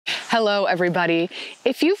Hello, everybody.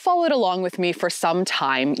 If you followed along with me for some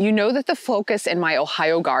time, you know that the focus in my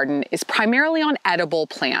Ohio garden is primarily on edible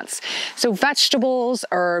plants, so vegetables,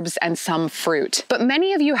 herbs, and some fruit. But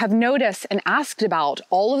many of you have noticed and asked about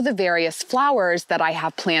all of the various flowers that I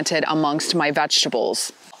have planted amongst my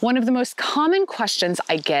vegetables. One of the most common questions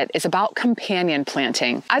I get is about companion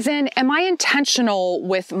planting, as in, am I intentional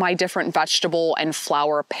with my different vegetable and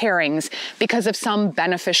flower pairings because of some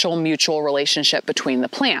beneficial mutual relationship between the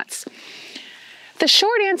plants? The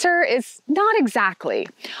short answer is not exactly.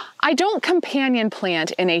 I don't companion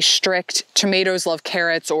plant in a strict tomatoes love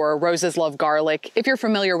carrots or roses love garlic, if you're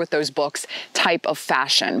familiar with those books, type of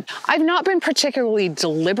fashion. I've not been particularly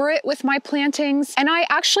deliberate with my plantings, and I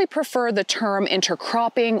actually prefer the term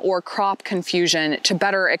intercropping or crop confusion to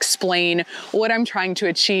better explain what I'm trying to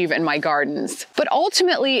achieve in my gardens. But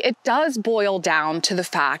ultimately, it does boil down to the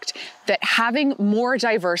fact that having more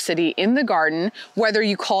diversity in the garden, whether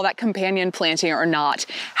you call that companion planting or not,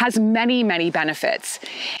 has many, many benefits.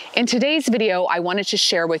 In today's video, I wanted to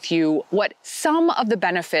share with you what some of the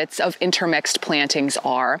benefits of intermixed plantings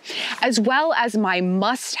are, as well as my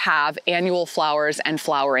must-have annual flowers and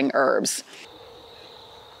flowering herbs.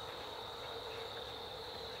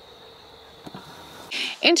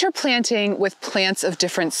 Interplanting with plants of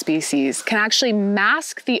different species can actually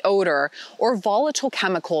mask the odor or volatile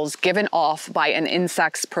chemicals given off by an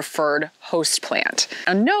insect's preferred host plant.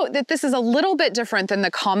 Now note that this is a little bit different than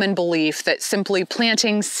the common belief that simply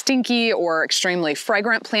planting stinky or extremely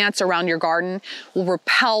fragrant plants around your garden will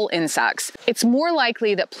repel insects. It's more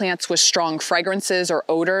likely that plants with strong fragrances or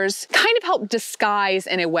odors kind of help disguise,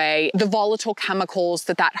 in a way, the volatile chemicals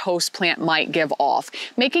that that host plant might give off,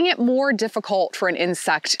 making it more difficult for an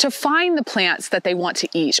insect to find the plants that they want to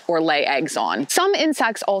eat or lay eggs on. Some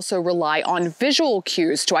insects also rely on visual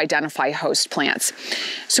cues to identify host plants.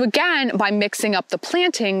 So again, by mixing up the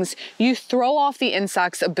plantings, you throw off the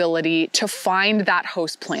insect's ability to find that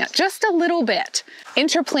host plant just a little bit.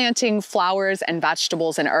 Interplanting flowers and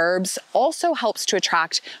vegetables and herbs also helps to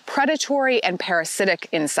attract predatory and parasitic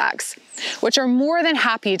insects, which are more than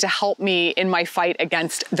happy to help me in my fight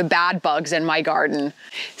against the bad bugs in my garden.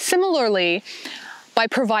 Similarly, by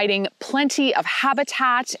providing plenty of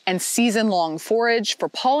habitat and season-long forage for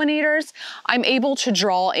pollinators, I'm able to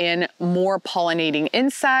draw in more pollinating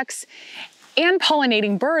insects and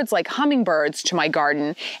pollinating birds like hummingbirds to my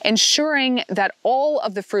garden, ensuring that all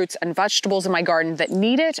of the fruits and vegetables in my garden that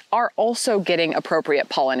need it are also getting appropriate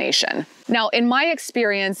pollination. Now, in my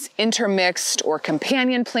experience, intermixed or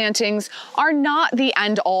companion plantings are not the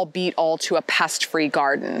end-all be-all to a pest-free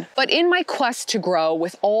garden. But in my quest to grow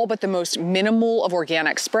with all but the most minimal of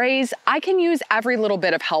organic sprays, I can use every little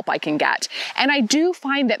bit of help I can get. And I do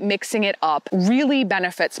find that mixing it up really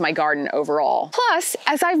benefits my garden overall. Plus,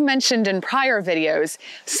 as I've mentioned in prior videos,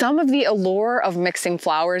 some of the allure of mixing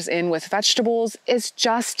flowers in with vegetables is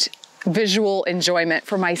just visual enjoyment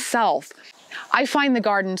for myself. I find the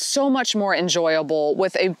garden so much more enjoyable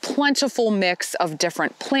with a plentiful mix of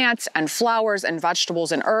different plants and flowers and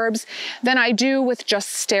vegetables and herbs than I do with just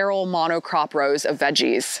sterile monocrop rows of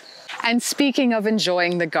veggies. And speaking of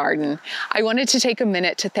enjoying the garden, I wanted to take a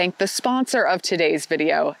minute to thank the sponsor of today's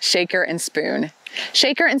video, Shaker and Spoon.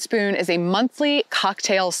 Shaker and Spoon is a monthly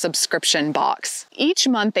cocktail subscription box. Each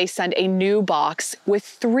month they send a new box with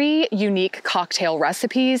 3 unique cocktail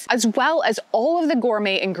recipes, as well as all of the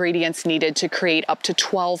gourmet ingredients needed to create up to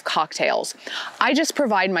 12 cocktails. I just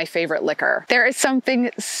provide my favorite liquor. There is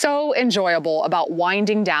something so enjoyable about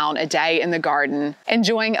winding down a day in the garden,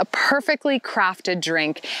 enjoying a perfectly crafted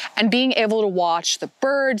drink, and being able to watch the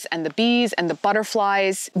birds and the bees and the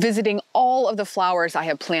butterflies visiting all of the flowers I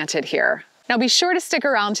have planted here. Now be sure to stick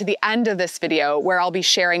around to the end of this video where I'll be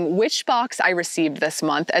sharing which box I received this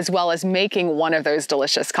month, as well as making one of those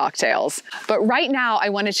delicious cocktails. But right now I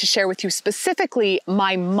wanted to share with you specifically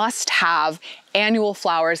my must-have annual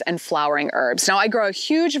flowers and flowering herbs. Now I grow a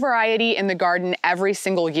huge variety in the garden every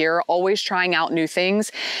single year, always trying out new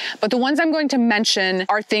things, but the ones I'm going to mention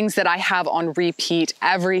are things that I have on repeat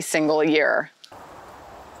every single year.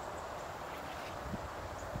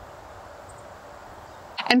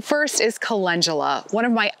 And first is calendula, one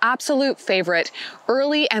of my absolute favorite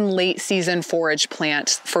early and late season forage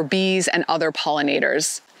plants for bees and other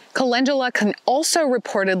pollinators. Calendula can also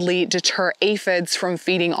reportedly deter aphids from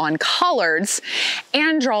feeding on collards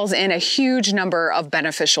and draws in a huge number of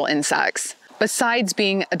beneficial insects. Besides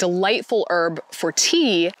being a delightful herb for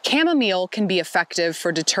tea, chamomile can be effective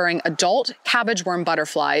for deterring adult cabbage worm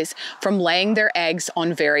butterflies from laying their eggs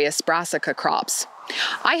on various brassica crops.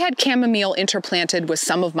 I had chamomile interplanted with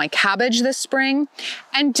some of my cabbage this spring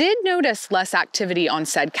and did notice less activity on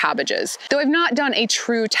said cabbages, though I've not done a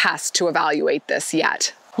true test to evaluate this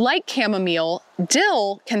yet. Like chamomile,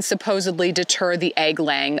 dill can supposedly deter the egg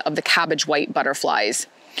laying of the cabbage white butterflies.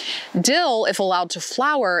 Dill, if allowed to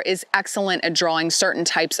flower, is excellent at drawing certain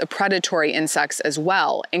types of predatory insects as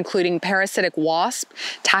well, including parasitic wasp,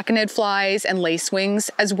 taconid flies, and lacewings,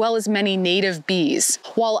 as well as many native bees.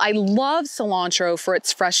 While I love cilantro for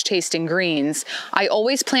its fresh-tasting greens, I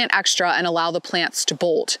always plant extra and allow the plants to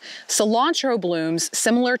bolt. Cilantro blooms,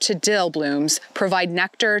 similar to dill blooms, provide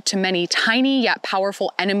nectar to many tiny yet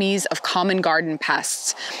powerful enemies of common garden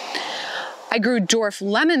pests. I grew dwarf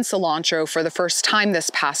lemon cilantro for the first time this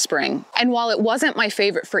past spring, and while it wasn't my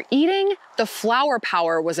favorite for eating, the flower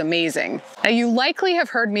power was amazing. Now, you likely have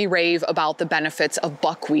heard me rave about the benefits of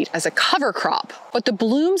buckwheat as a cover crop, but the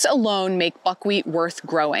blooms alone make buckwheat worth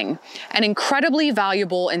growing. An incredibly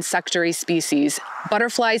valuable insectivorous species,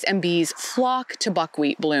 butterflies and bees flock to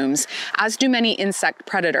buckwheat blooms, as do many insect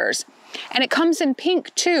predators. And it comes in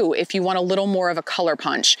pink too if you want a little more of a color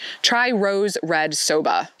punch. Try rose red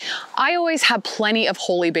soba. I always have plenty of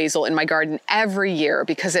holy basil in my garden every year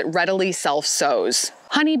because it readily self-sows.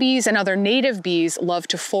 Honeybees and other native bees love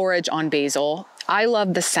to forage on basil. I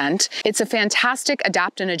love the scent. It's a fantastic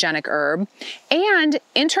adaptogenic herb, and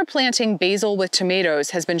interplanting basil with tomatoes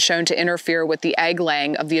has been shown to interfere with the egg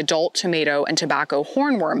laying of the adult tomato and tobacco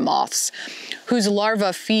hornworm moths, whose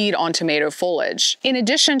larvae feed on tomato foliage. In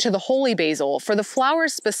addition to the holy basil, for the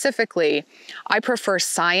flowers specifically, I prefer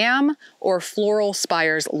Siam or Floral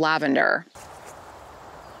Spires lavender.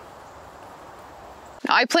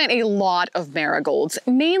 Now, I plant a lot of marigolds,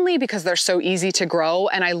 mainly because they're so easy to grow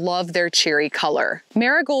and I love their cherry color.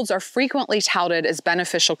 Marigolds are frequently touted as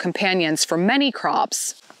beneficial companions for many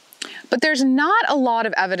crops, but there's not a lot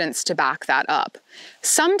of evidence to back that up.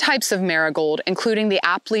 Some types of marigold, including the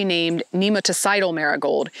aptly named nematocidal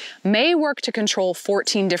marigold, may work to control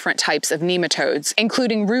 14 different types of nematodes,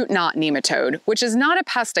 including root knot nematode, which is not a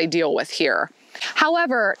pest I deal with here.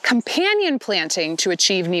 However, companion planting to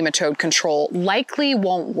achieve nematode control likely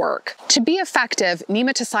won't work. To be effective,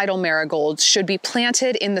 nematocidal marigolds should be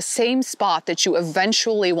planted in the same spot that you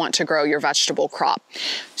eventually want to grow your vegetable crop.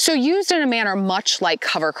 So used in a manner much like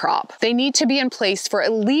cover crop, they need to be in place for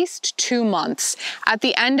at least 2 months, at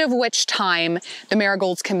the end of which time the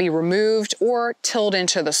marigolds can be removed or tilled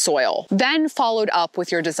into the soil, then followed up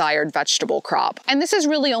with your desired vegetable crop. And this is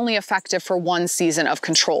really only effective for 1 season of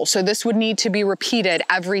control, so this would need to be repeated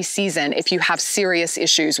every season if you have serious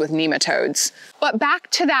issues with nematodes. But back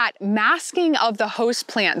to that masking of the host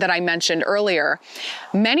plant that I mentioned earlier,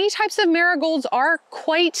 many types of marigolds are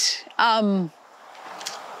quite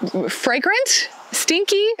fragrant,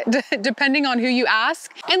 stinky, depending on who you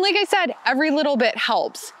ask. And like I said, every little bit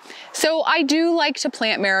helps. So I do like to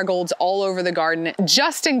plant marigolds all over the garden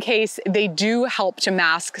just in case they do help to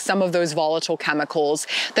mask some of those volatile chemicals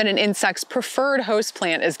that an insect's preferred host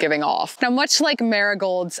plant is giving off. Now, much like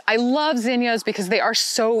marigolds, I love zinnias because they are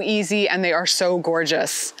so easy and they are so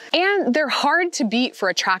gorgeous. And they're hard to beat for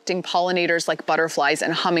attracting pollinators like butterflies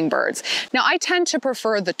and hummingbirds. Now, I tend to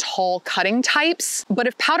prefer the tall cutting types, but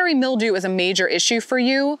if powdery mildew is a major issue for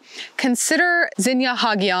you, consider Zinnia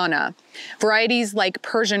hagiana. Varieties like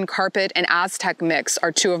Persian carpet and Aztec mix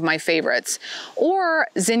are 2 of my favorites, or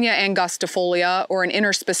Zinnia angustifolia, or an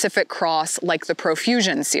interspecific cross like the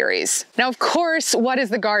Profusion series. Now, of course, what is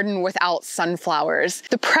the garden without sunflowers?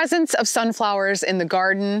 The presence of sunflowers in the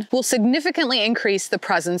garden will significantly increase the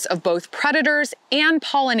presence of both predators and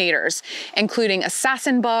pollinators, including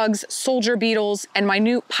assassin bugs, soldier beetles, and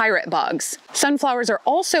minute pirate bugs. Sunflowers are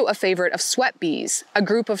also a favorite of sweat bees, a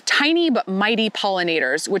group of tiny but mighty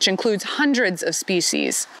pollinators, which includes hundreds of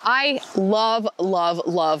species. I love, love,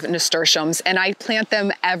 love nasturtiums, and I plant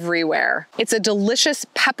them everywhere. It's a delicious,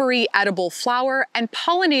 peppery, edible flower, and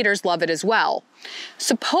pollinators love it as well.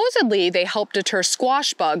 Supposedly, they help deter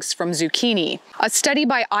squash bugs from zucchini. A study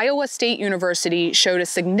by Iowa State University showed a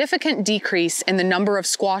significant decrease in the number of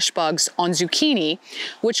squash bugs on zucchini,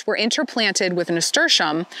 which were interplanted with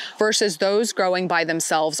nasturtium, versus those growing by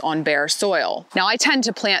themselves on bare soil. Now, I tend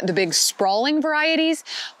to plant the big sprawling varieties,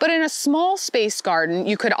 but in a small space garden,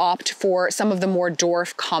 you could opt for some of the more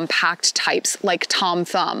dwarf compact types like Tom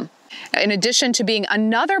Thumb. In addition to being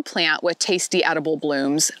another plant with tasty edible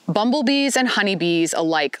blooms, bumblebees and honeybees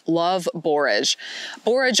alike love borage.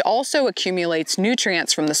 Borage also accumulates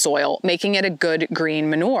nutrients from the soil, making it a good green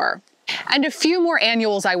manure. And a few more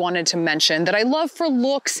annuals I wanted to mention that I love for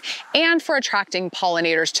looks and for attracting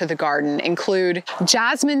pollinators to the garden include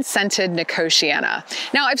jasmine-scented nicotiana.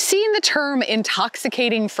 Now, I've seen the term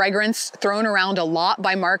intoxicating fragrance thrown around a lot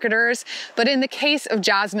by marketers, but in the case of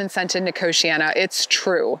jasmine-scented nicotiana, it's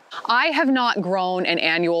true. I have not grown an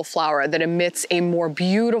annual flower that emits a more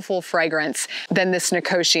beautiful fragrance than this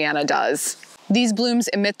nicotiana does. These blooms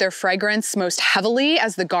emit their fragrance most heavily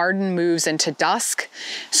as the garden moves into dusk,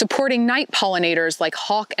 supporting night pollinators like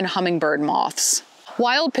hawk and hummingbird moths.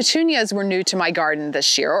 Wild petunias were new to my garden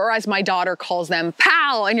this year, or as my daughter calls them,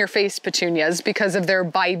 pow in your face petunias because of their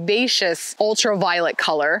vivacious ultraviolet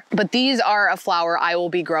color. But these are a flower I will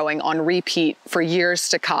be growing on repeat for years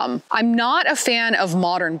to come. I'm not a fan of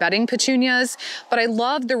modern bedding petunias, but I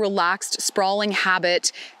love the relaxed, sprawling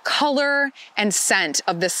habit, color, and scent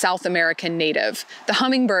of this South American native. The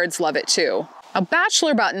hummingbirds love it too. Now,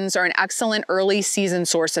 bachelor buttons are an excellent early season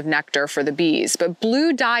source of nectar for the bees, but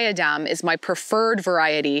blue diadem is my preferred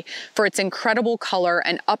variety for its incredible color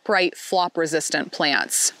and upright flop-resistant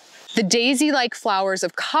plants. The daisy-like flowers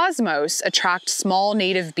of cosmos attract small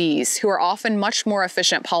native bees who are often much more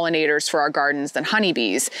efficient pollinators for our gardens than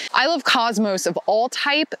honeybees. I love cosmos of all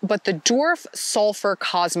type, but the dwarf sulfur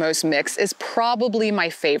cosmos mix is probably my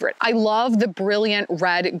favorite. I love the brilliant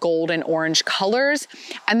red, gold, and orange colors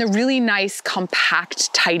and the really nice,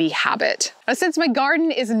 compact, tidy habit. Now, since my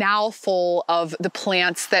garden is now full of the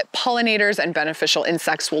plants that pollinators and beneficial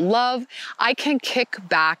insects will love, I can kick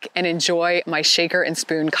back and enjoy my shaker and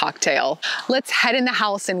spoon cocktail. Let's head in the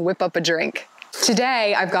house and whip up a drink.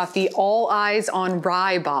 Today, I've got the All Eyes on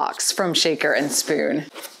Rye box from Shaker and Spoon.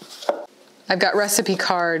 I've got recipe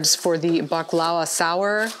cards for the baklava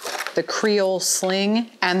sour, the Creole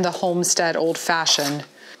sling, and the Homestead Old Fashioned.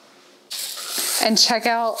 And check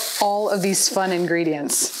out all of these fun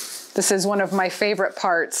ingredients. This is one of my favorite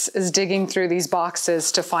parts, is digging through these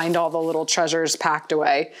boxes to find all the little treasures packed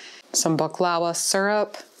away. Some baklava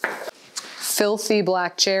syrup, filthy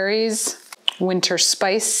black cherries, winter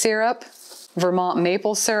spice syrup, Vermont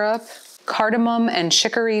maple syrup, cardamom and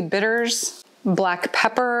chicory bitters, black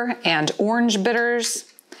pepper and orange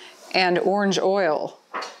bitters, and orange oil.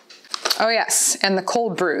 Oh yes, and the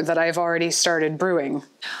cold brew that I've already started brewing.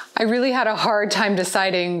 I really had a hard time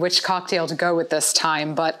deciding which cocktail to go with this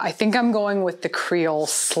time, but I think I'm going with the Creole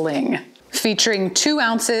Sling. Featuring 2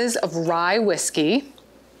 ounces of rye whiskey.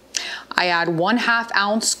 I add 1/2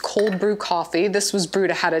 ounce cold brew coffee. This was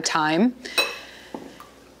brewed ahead of time.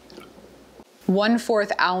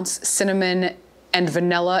 1/4 ounce cinnamon and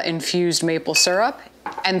vanilla infused maple syrup,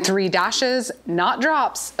 and 3 dashes, not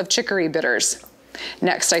drops, of chicory bitters.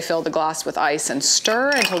 Next, I fill the glass with ice and stir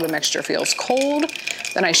until the mixture feels cold.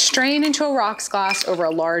 Then I strain into a rocks glass over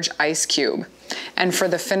a large ice cube. And for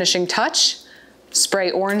the finishing touch,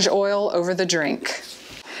 spray orange oil over the drink.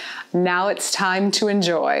 Now it's time to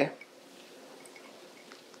enjoy.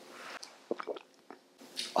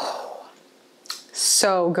 Oh,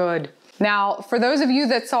 so good. Now, for those of you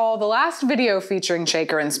that saw the last video featuring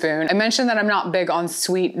Shaker and Spoon, I mentioned that I'm not big on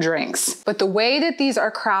sweet drinks, but the way that these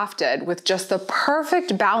are crafted with just the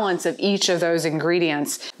perfect balance of each of those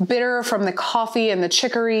ingredients, bitter from the coffee and the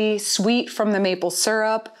chicory, sweet from the maple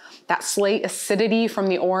syrup, that slate acidity from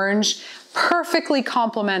the orange, perfectly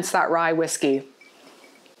complements that rye whiskey.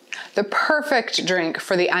 The perfect drink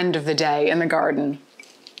for the end of the day in the garden.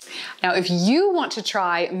 Now, if you want to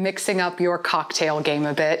try mixing up your cocktail game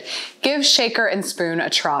a bit, give Shaker and Spoon a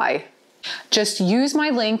try. Just use my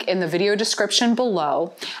link in the video description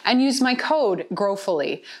below and use my code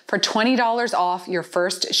Growfully for $20 off your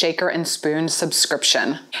first Shaker and Spoon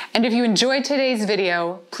subscription. And if you enjoyed today's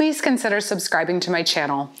video, please consider subscribing to my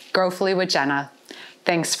channel, Growfully with Jenna.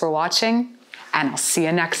 Thanks for watching, and I'll see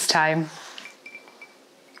you next time.